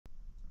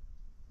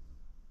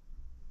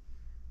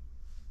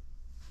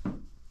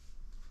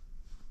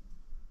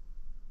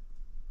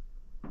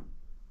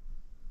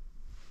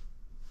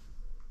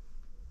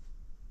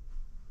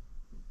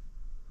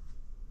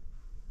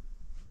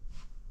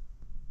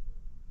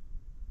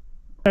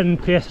10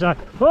 psi.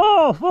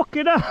 Oh,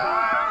 fucking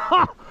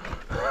hell!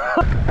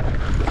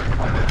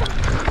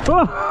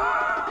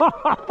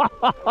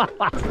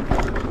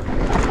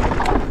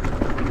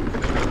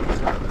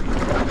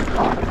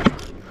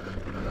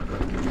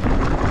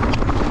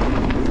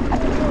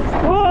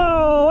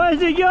 Whoa,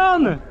 where's he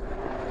gone?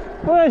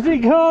 Where's he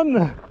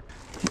gone?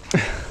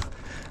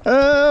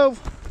 Oh!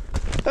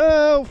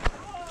 Oh!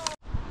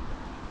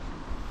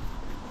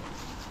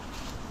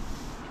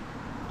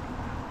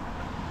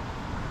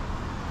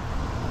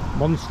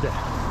 Monster.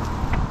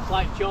 It's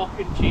like chalk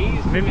and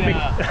cheese.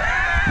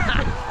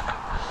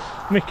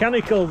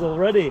 Mechanicals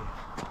already.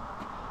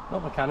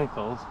 Not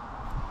mechanicals.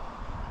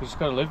 You just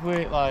gotta live with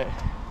it, like,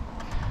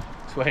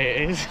 it's the way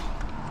it is.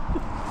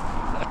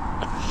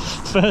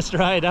 First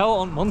ride out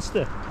on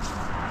Monster.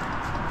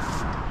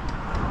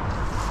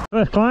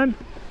 First climb.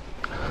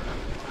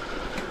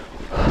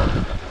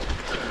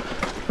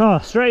 Oh,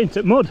 straight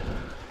into mud.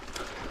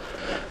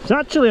 It's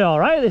actually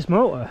alright, this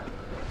motor.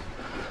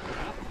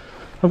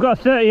 I've got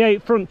a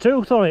 38 front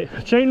tooth on it,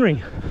 a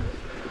chainring.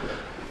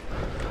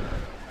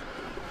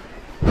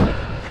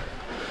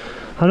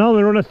 I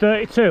normally run a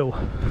 32,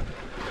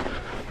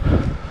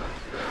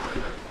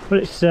 but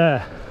it's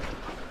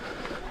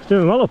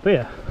doing well up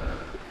here.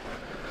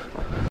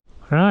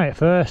 Right,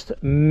 first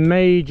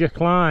major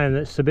climb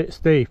that's a bit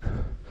steep.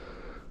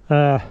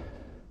 I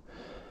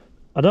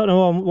don't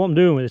know what I'm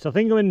doing with this. I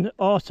think I'm in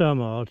auto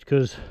mode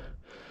because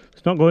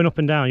it's not going up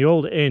and down. You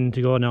hold it in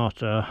to go in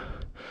auto.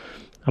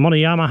 I'm on a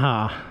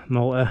Yamaha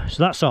motor,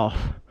 so that's off.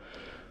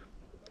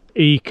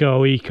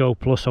 Eco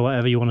Plus or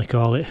whatever you want to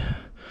call it.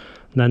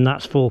 And then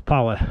that's full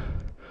power.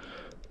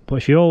 But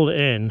if you hold it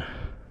in,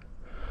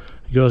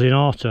 it goes in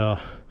auto.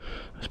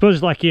 I suppose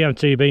it's like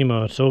EMTB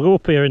mode, so we'll go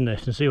up here in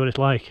this and see what it's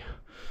like.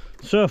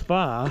 So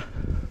far,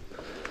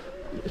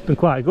 it's been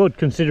quite good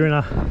considering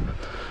I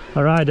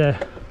ride a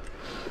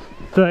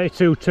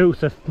 32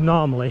 toother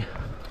normally.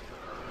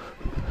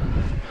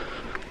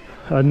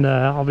 And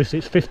obviously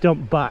it's 50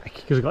 on back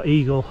because I've got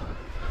Eagle.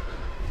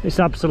 It's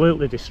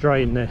absolutely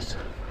destroying this.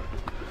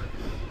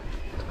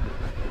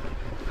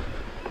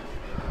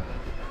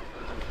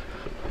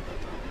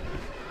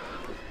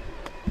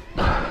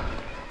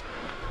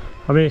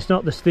 I mean, it's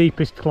not the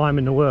steepest climb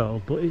in the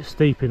world, but it's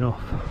steep enough.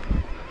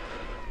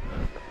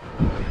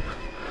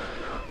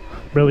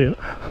 Brilliant.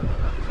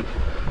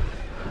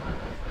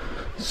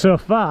 So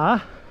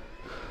far,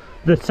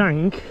 the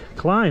tank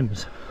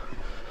climbs.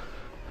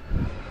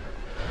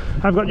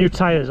 I've got new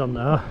tyres on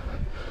there.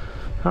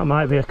 That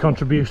might be a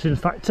contributing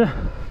factor.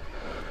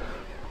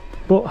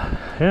 But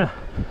yeah,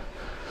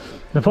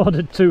 I've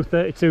ordered two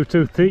 32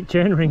 tooth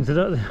chain rings. I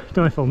don't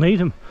know if I'll need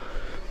them.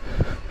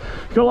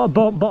 Got a lot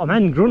of bottom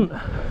end grunt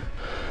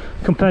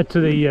compared to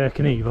the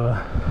Canevo.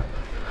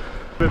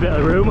 A bit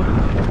of room.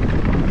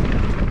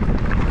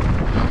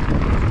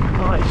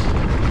 Nice.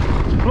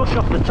 It's flush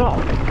off the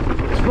top.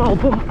 Small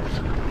bumps.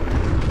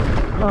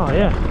 Oh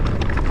yeah.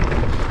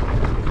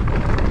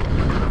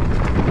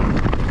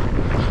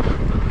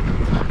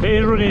 It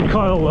is running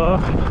coil though.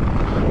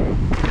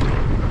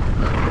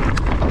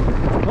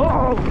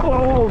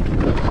 Oh,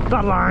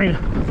 that line.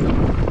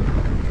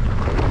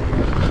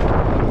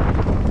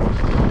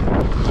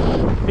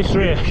 This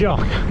rear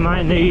shock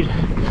might need,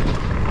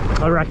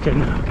 I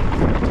reckon,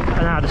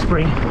 an harder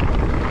spring.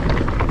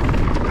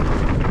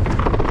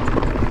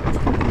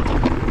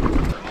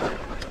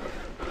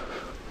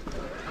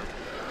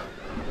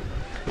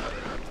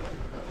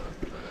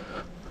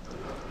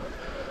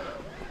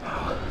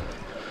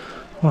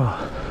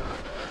 Oh.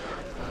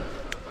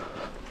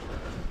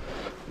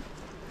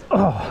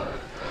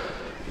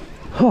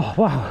 Oh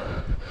wow,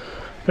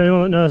 if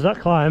anyone that knows that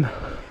climb,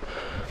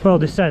 well,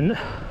 descent,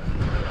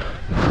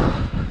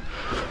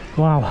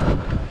 wow,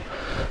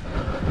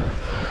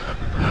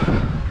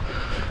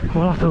 I'm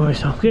happy with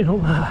myself getting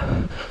up there.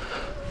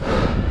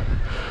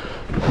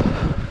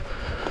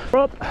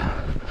 Up.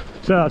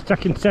 So I was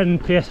taking 10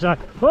 psi.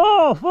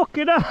 Oh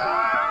fucking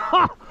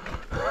hell!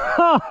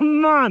 Oh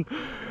man,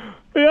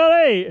 are you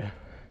alright?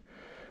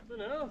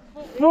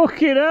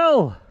 Fucking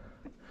hell,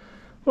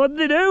 what did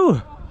they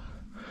do?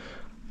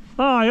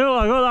 Oh, I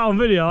got that on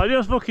video. I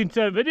just fucking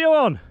turned video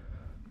on.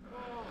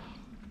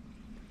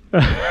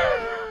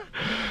 Oh.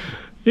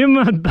 You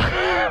mad?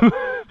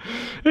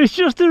 It's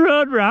just a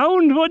road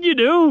round. What do you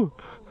do?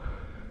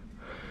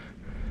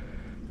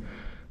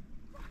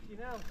 Fucking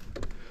hell.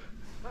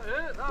 That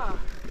hurt, that.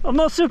 I'm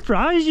not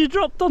surprised. You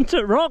dropped onto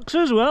rocks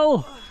as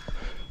well.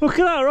 Look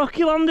at that rock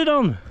you landed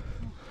on.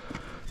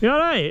 You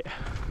alright?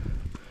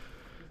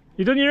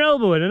 You done your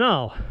elbow in and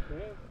all?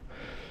 Yeah.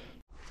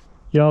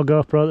 Your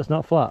GoPro that's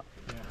not flat?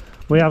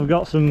 We have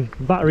got some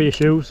battery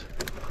issues.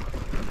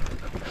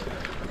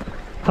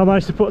 I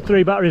managed to put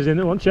 3 batteries in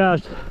that weren't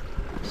charged,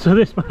 so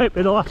this might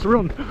be the last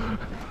run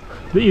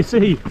that you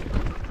see.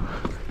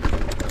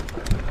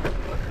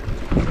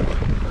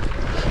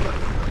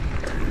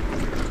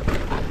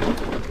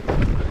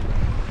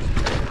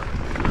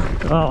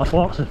 Oh, the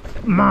forks are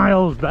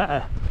miles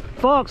better.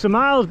 Forks are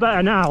miles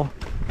better now.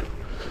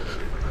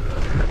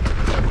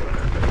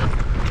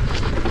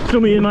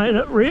 Some of you might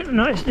not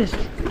notice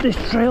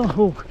this trail.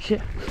 Oh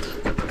shit.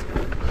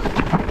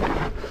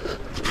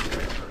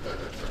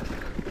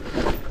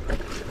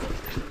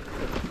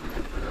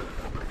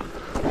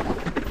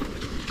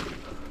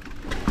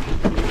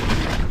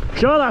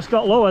 Sure, that's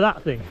got lower,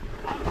 that thing.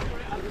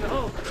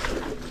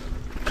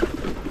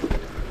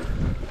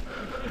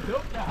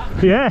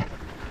 Yeah.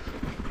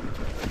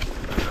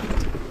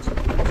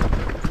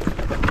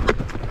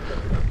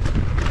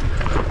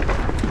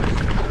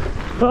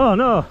 Oh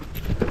no.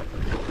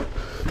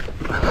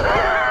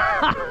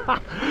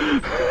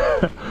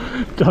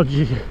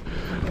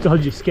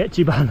 dodgy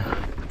sketchy ban.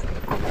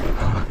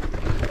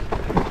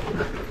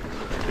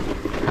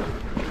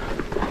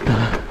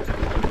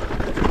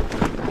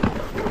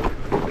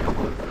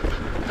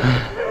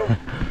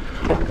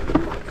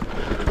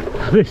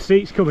 This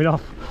seat's coming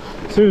off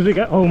as soon as we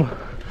get home.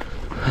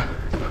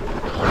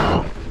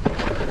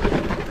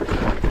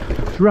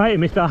 It's right in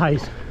my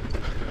thighs.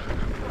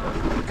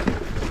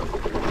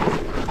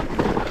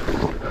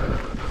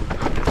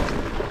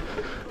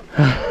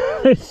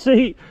 This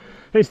seat,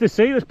 it's the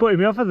seat that's putting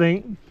me off, I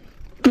think.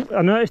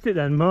 I noticed it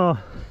then more.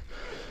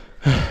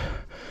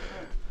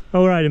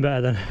 Oh, we're riding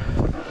better then.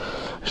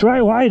 It's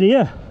right wide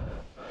here.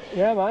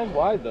 Yeah, mine's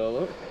wide though,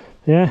 look.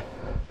 Yeah.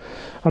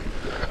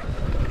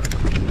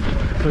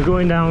 We're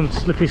going down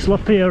Slippy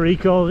Sloppy, or he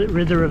calls it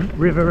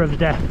River of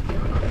Death.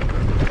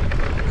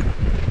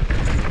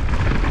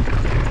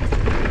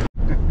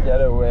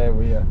 Get away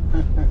with you.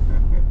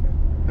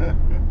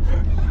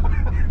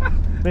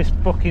 This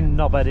fucking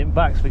knobhead in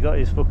back's forgot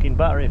his fucking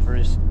battery for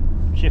his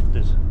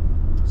shifters.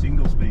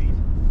 Single speed.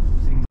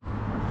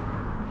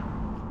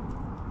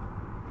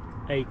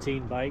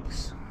 18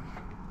 bikes.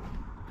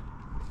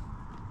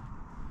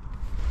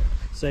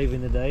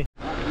 Saving the day.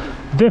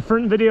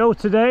 Different video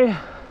today.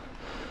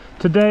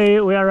 Today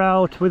we are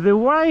out with the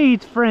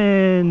white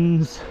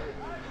friends.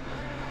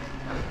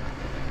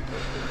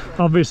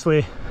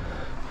 Obviously,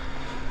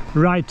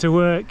 ride to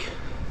work,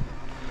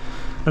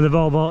 and they've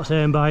all bought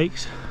same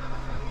bikes.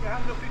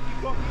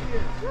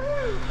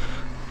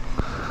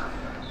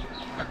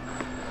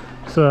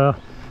 So,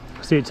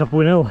 see it top of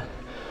Win Hill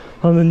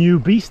on the new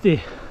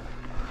beastie.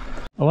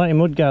 I like your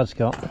mudguard,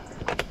 Scott.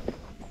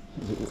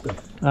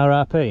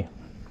 RRP.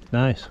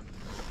 Nice.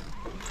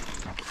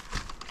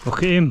 Look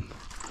at him.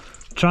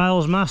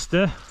 Trials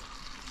master.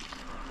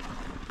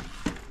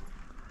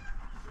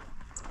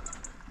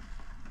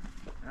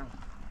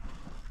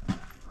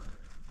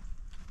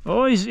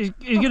 Oh, he's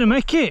gonna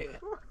make it.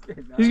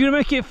 He's gonna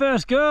make it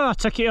first go. I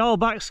take it all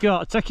back,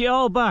 Scott. I take it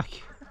all back.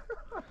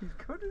 He's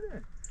good, isn't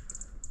it?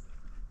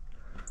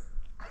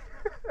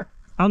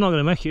 I'm not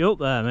gonna make it up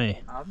there,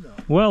 mate. I'm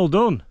not. Well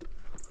done.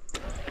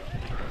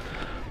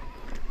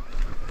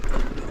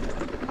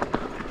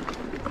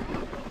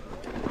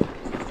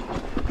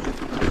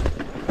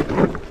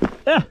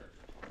 Yeah.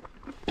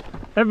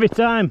 Every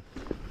time.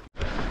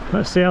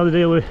 Let's see how they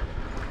deal with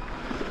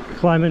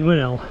climbing Win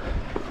Hill.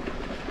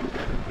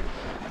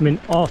 I'm in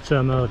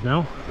auto mode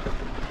now.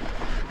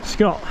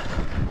 Scott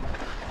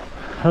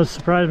has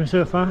surprised me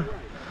so far.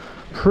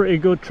 Pretty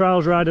good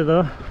trials rider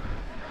though.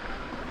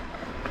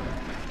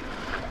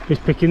 He's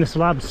picking the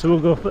slabs, so we'll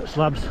go for the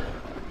slabs.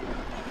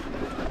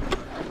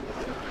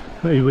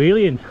 But he's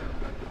wheeling.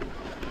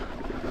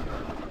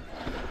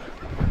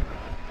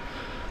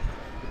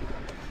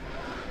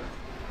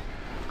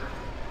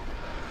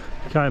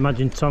 Can't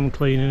imagine Tom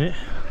cleaning it.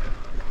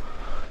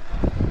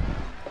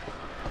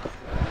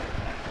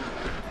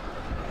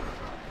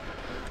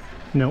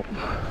 Nope.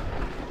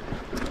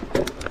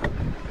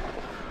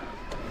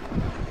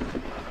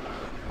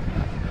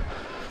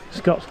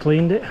 Scott's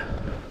cleaned it.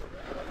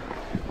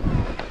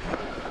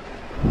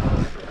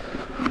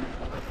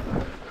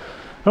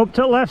 Up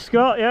to the left,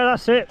 Scott. Yeah,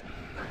 that's it.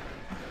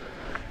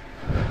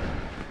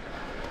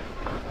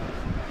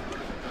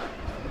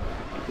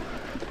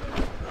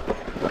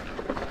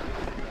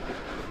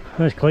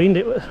 He's cleaned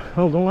it.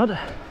 Well done, lad.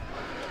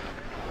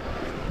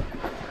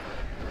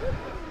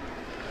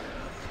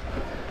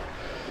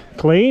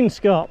 Clean,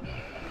 Scott.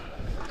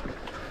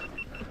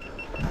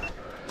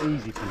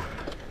 Easy for you.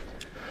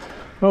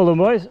 Well done,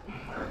 boys.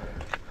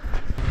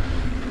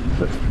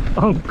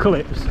 On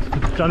clips,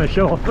 trying to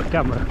show off the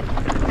camera.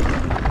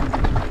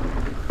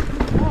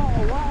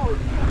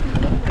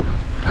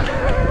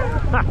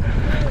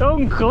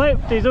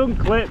 Unclipped, he's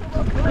unclipped.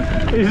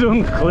 He's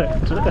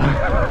unclipped.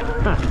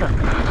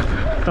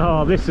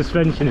 Oh, this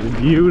suspension is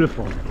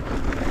beautiful.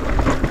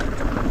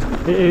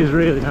 It is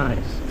really nice.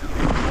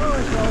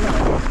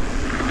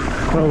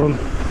 Well done.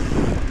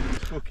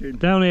 Fucking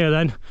Down here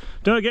then.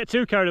 Don't get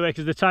too carried away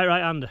because they're tight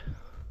right hander.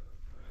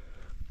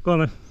 Go on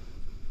then.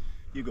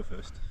 you go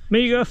first.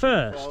 Me go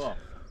first? Fall off.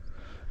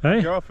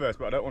 Hey? Go first,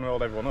 but I don't want to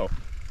hold everyone up.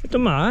 It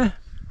doesn't matter.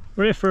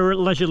 We're here for a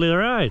leisurely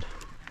ride.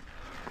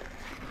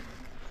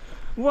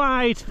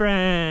 White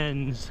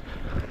friends.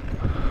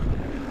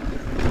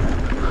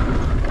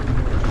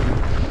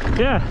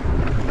 Yeah.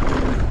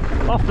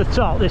 Off the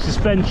top, this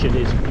suspension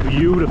is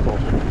beautiful.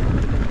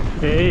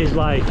 It is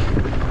like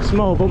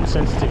small bump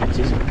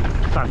sensitivities.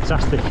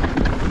 Fantastic.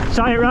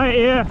 Tie it right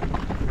here.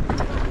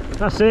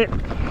 That's it.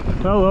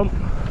 Well done.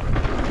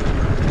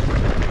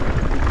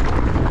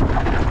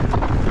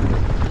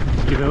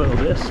 Give it a little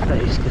bit of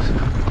space.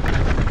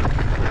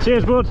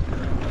 Cheers, bud.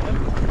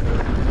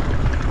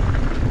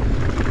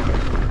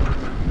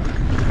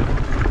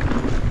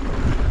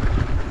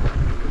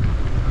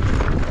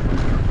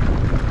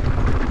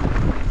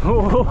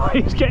 Oh,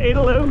 he's getting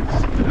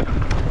loose.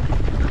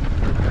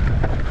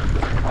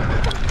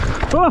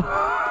 Oh.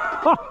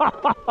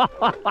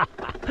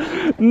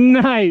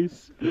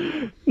 Nice.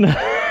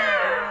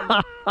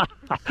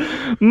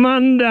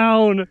 Man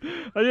down.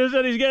 I just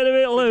said he's getting a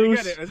bit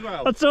loose. Did you get it as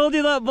well? I told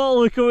you that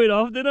bottle was coming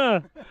off, didn't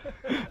I?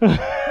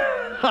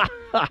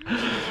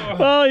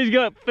 Oh, he's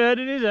got fed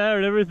in his hair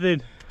and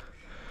everything.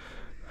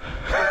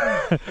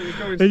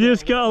 He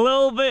just got a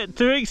little bit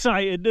too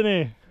excited,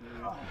 didn't he?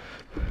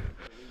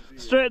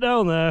 Straight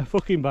down there,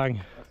 fucking bang.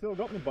 I still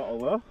got my bottle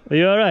though. Are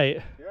you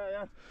alright?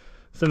 Yeah.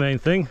 It's the main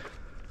thing.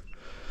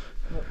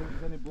 Not think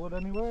there's any blood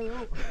anywhere.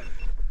 Oh.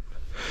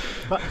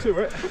 Back to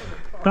it.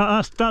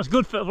 That's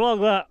good for the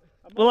vlog, that.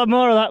 We'll have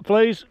more of that,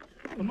 please.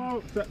 I'm more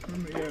upset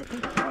from the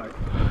right.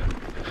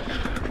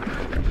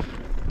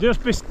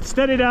 Just be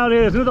steady down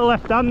here. There's another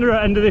left-hander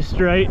at end of this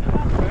straight.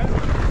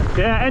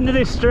 Yeah, end of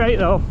this straight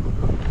though.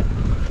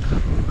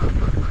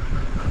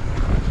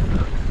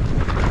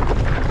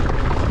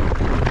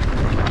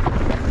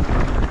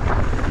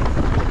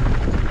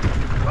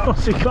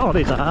 What's he got on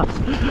his ass?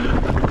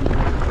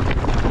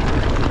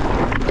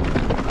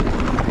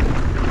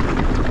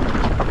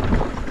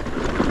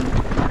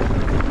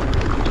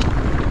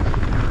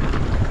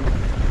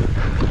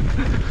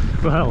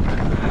 Well,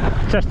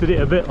 tested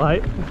it a bit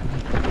like.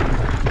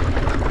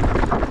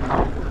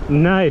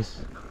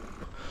 Nice.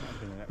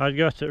 I'd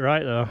go to it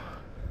right though.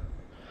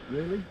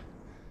 Really? There's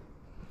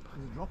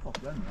a drop off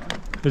then,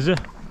 right? Is it?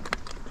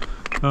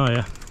 Oh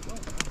yeah.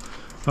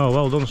 Oh,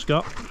 well done,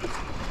 Scott.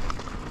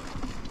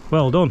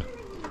 Well done.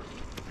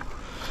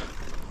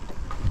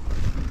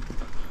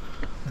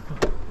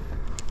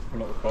 I'm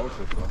not opposed to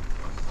this one.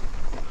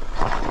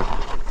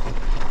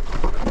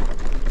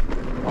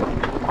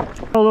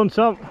 Well done,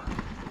 Tom.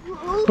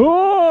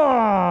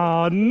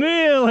 Oh,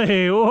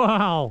 nearly!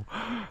 Wow.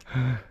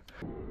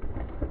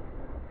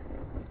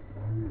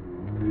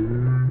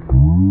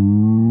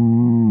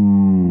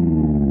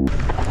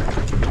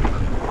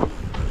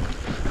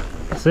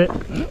 That's it.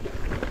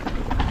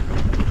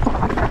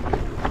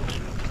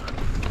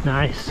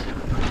 Nice.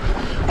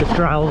 The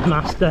trials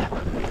master.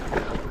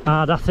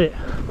 Ah, that's it.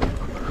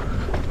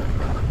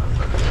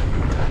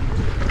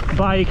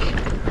 Bike.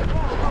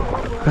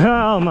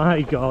 Oh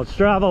my god,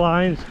 Strava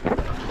lines.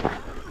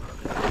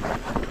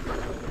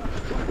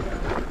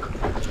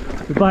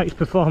 The bike's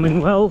performing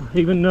well,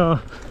 even though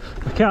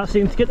I can't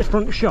seem to get the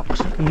front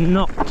shocks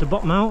not to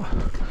bottom out.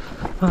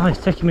 Oh, he's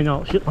taking me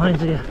out shit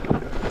lines here.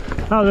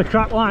 That was a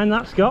crap line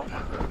that's got.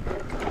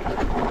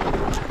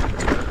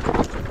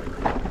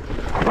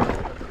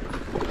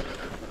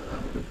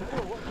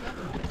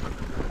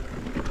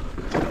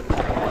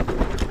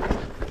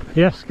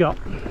 Yes, Scott.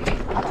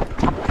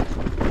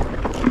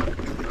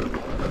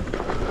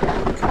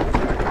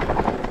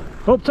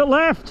 Up to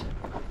left.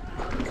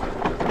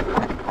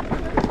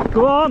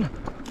 Go on.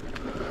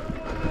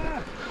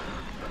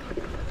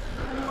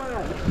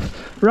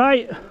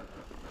 Right.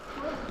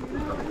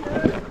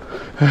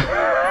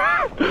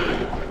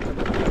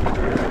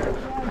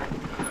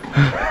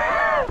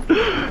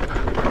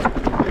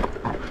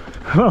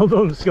 Well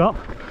done, Scott.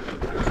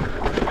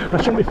 I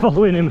shouldn't be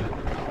following him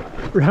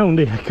round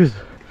here because,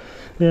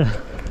 yeah,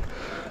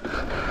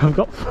 I've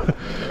got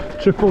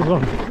triples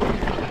on.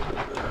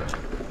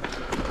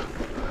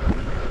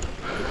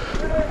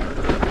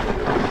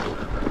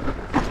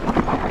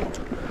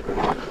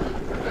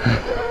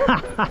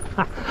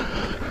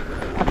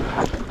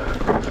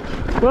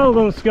 Well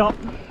done, Scott.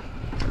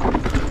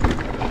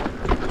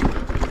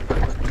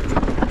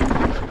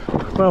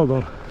 Well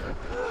done.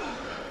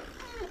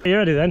 Are you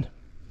ready then?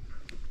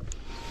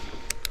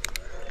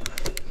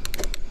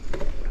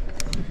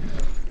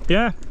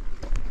 Yeah?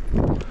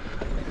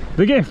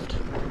 The gift.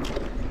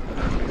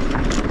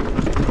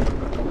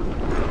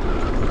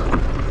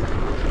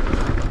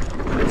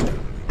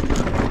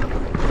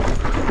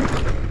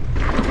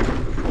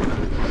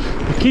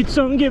 The kids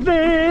on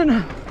giving.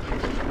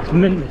 It's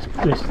mint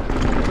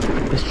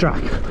this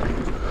track.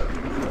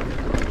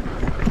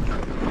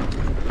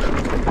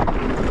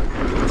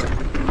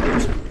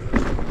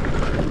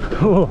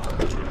 Oh,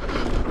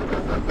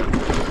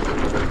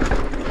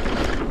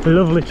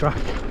 lovely track.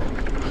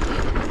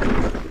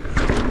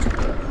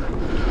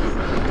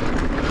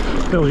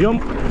 Little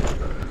jump.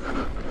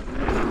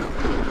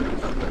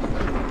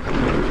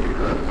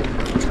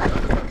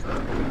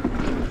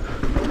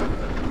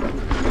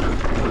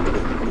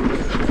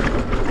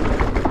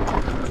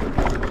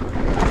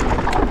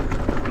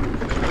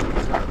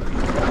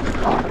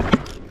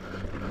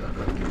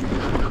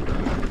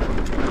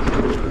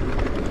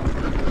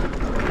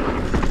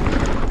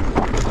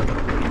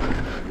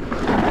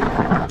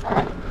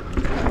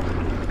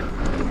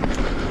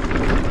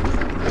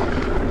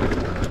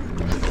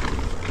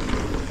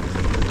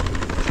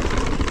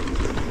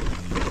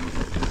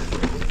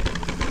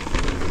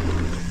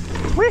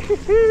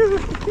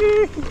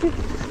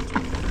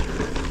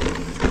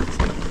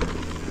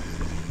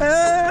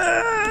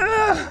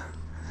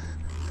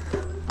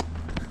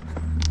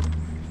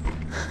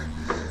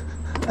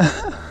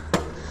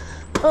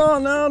 Oh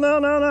no, no,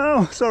 no,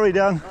 no. Sorry,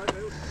 Dan.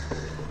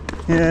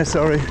 Yeah,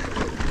 sorry.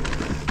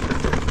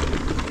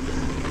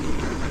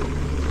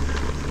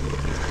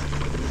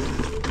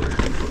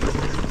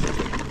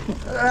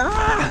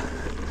 Ah!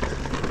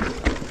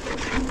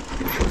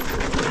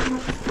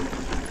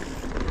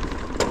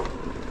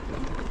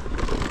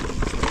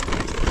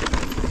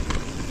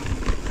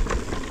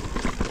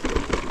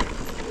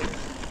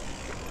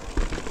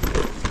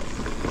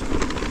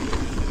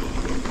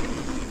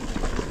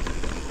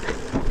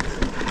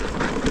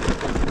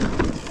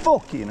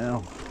 Fucking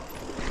hell.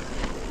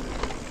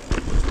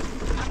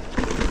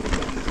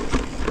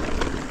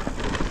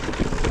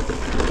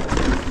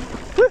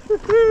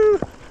 Woo-hoo-hoo.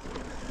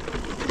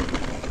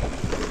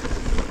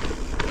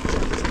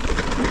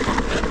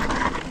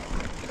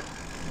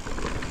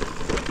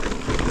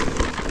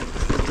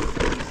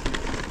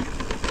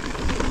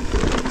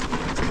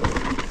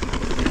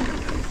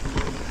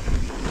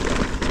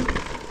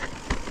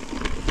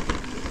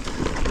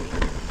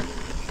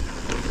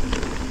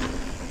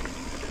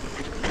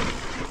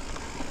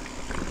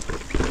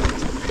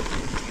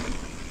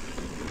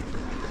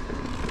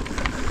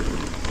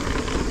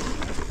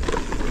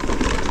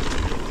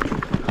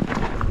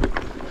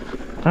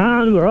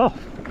 And we're off.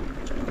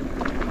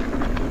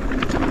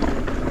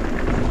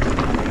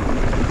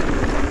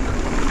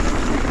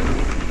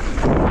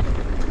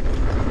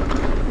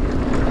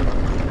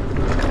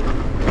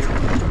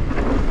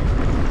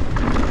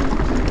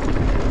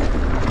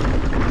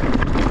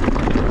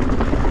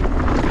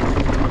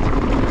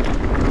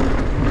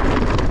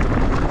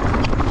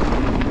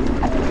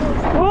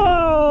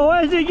 Whoa,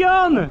 where's he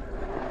gone?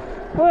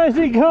 Where's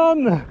he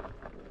gone?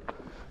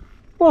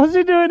 What's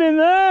he doing in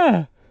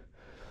there?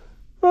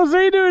 What's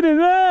he doing in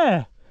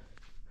there?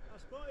 I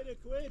spotted a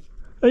quid.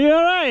 Are you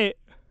alright?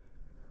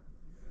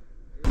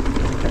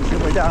 Catch your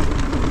way down.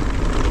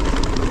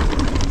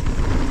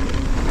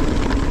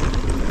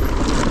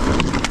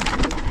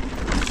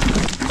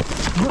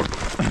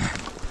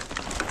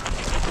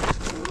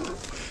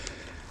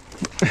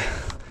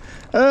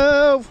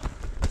 Oh!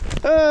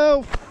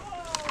 Oh!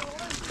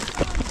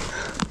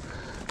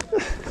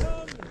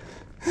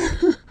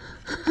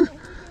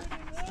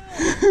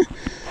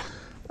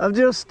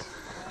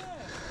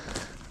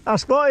 I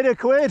spotted a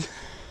quid.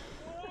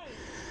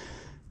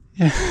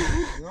 Yeah.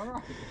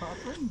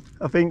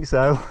 I think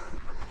so.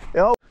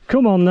 Oh.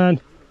 Come on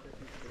then.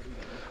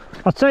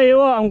 I'll tell you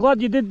what, I'm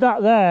glad you did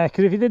that there,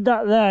 because if you did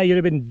that there, you'd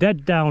have been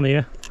dead down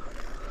here.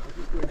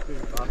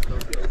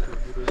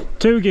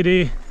 Too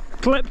giddy,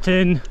 clipped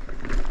in.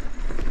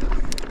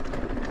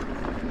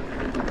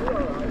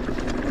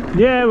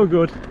 Yeah, we're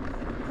good.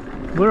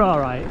 We're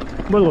alright.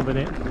 We're loving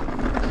it.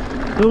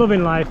 We're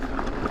loving life.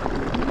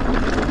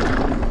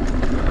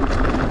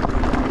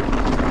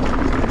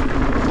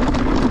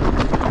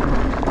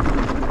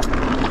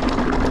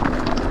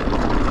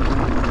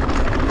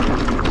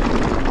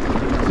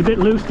 It's a bit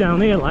loose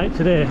down here like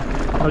today.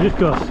 I'll just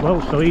go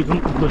slow so he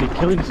doesn't bloody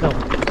kill himself.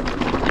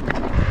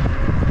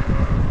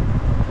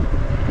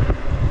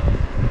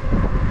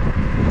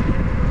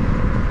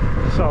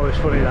 It's always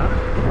funny that.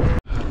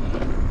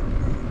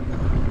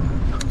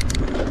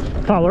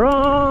 Power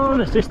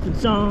on,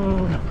 assistance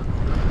on.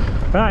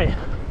 Right,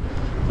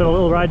 got a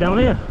little ride down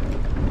here.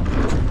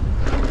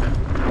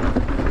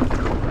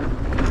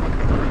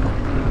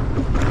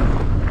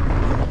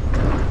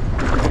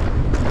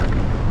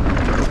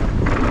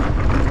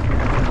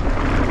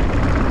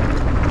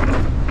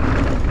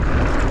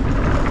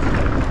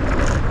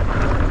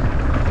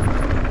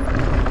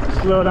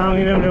 Slow down,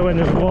 you never know when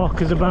there's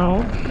walkers about.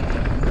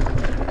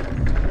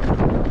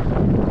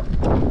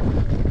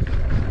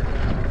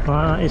 Like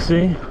that, you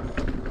see.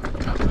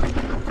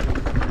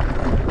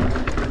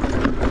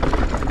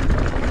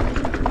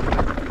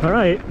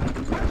 Alright.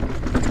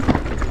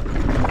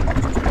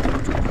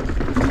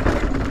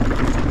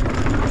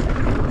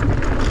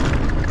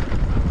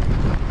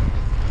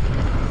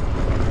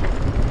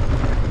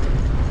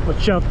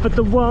 Watch out for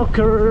the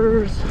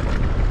walkers.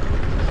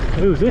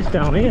 Who's this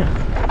down here?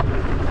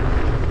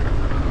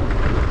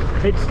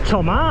 It's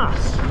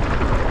Thomas.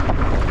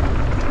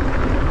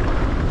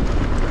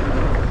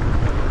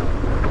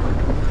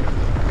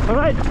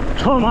 Alright,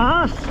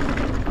 Thomas.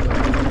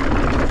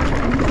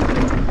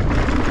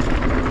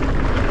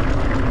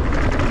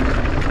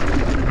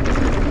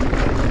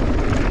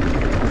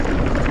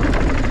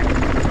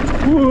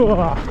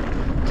 Whoa.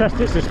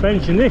 Tested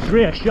suspension. This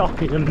rear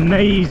shock is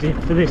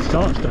amazing for this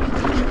sort of stuff.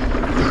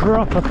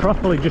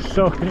 Properly just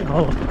soaking it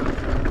all up.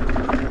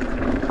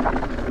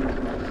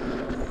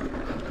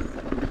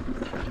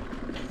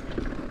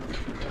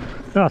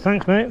 Oh,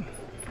 thanks mate,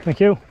 thank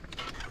you.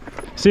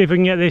 See if we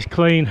can get this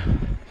clean.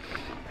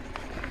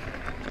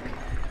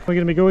 We're going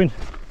to be going.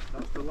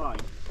 That's the line.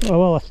 Oh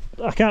well,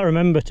 I can't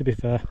remember to be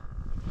fair.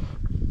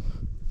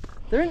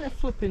 There ain't a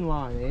flipping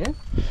line here.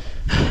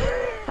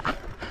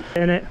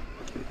 In it.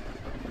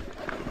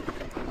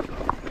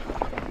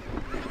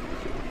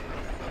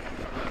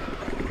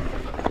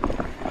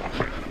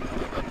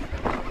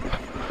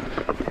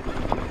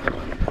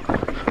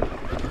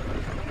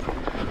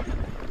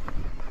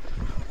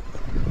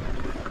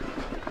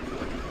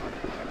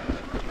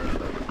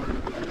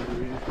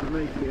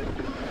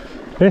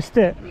 Missed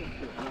it.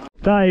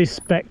 That is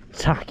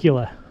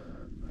spectacular.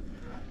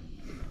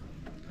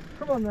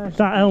 Come on there.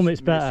 That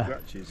helmet's better.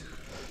 Scratches.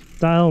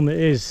 That helmet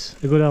is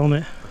a good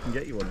helmet. I can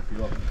get you one if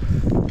you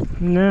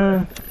want.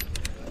 No.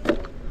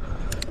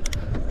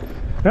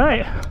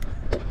 Right.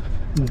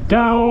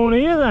 Down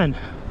here then.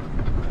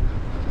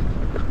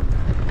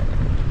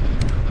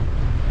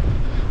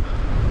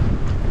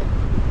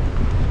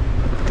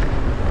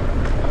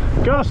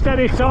 Go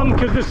steady, Tom,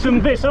 because there's some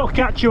bits that'll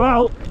catch you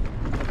out.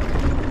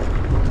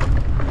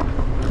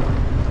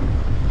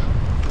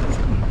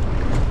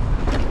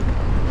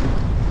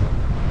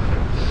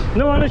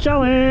 No one a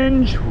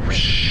challenge.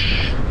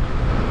 Whoosh.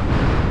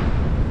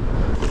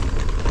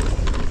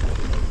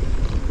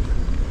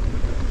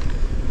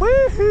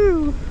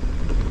 Woohoo!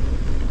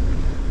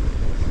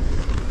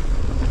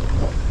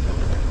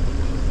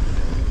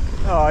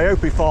 Oh, I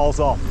hope he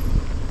falls off.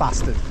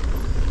 Bastard.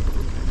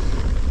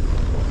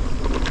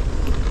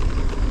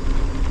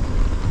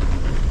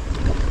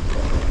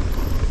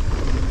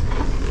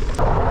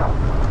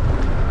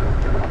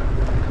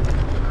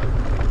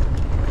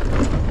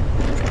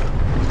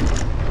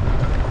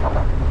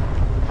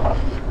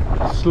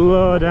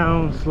 Slow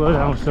down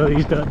so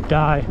these don't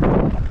die.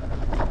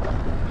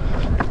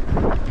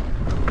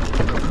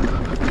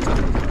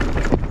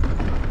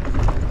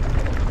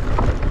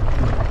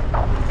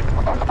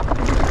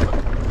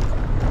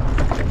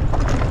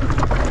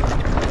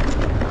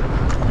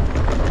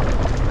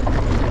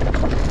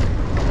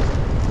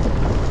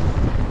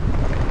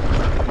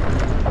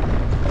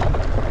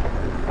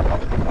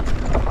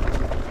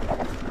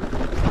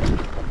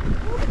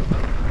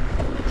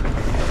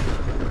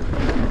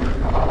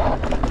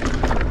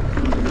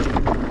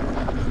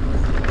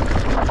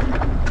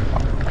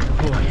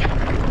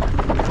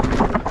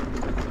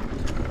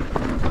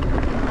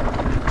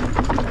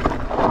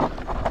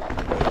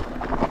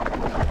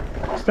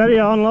 Steady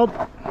on, lad.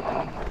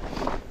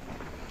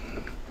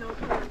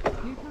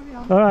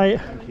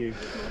 Alright. Thank you.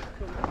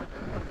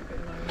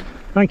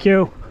 Thank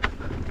you.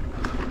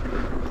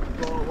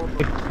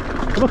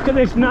 Look at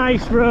this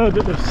nice road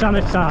that they've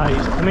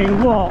sanitised. I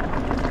mean, what?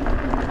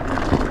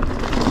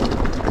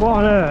 What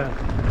on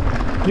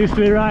earth? Used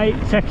to be right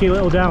techie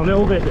little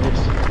downhill bit this.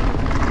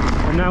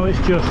 And now it's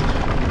just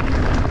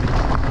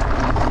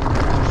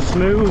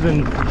smooth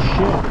and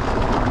shit.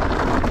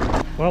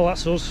 Well,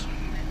 that's us.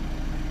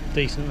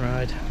 Decent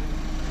ride.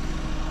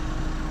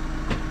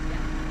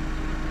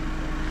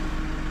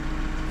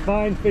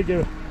 Fine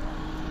figure.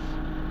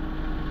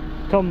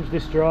 Tom's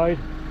destroyed.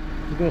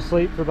 He's going to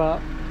sleep for about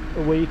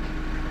a week.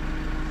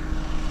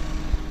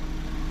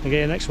 I'll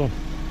get you next one.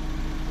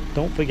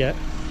 Don't forget.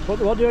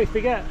 What do I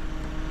forget?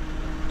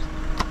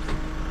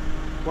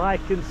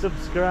 Like and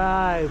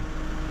subscribe.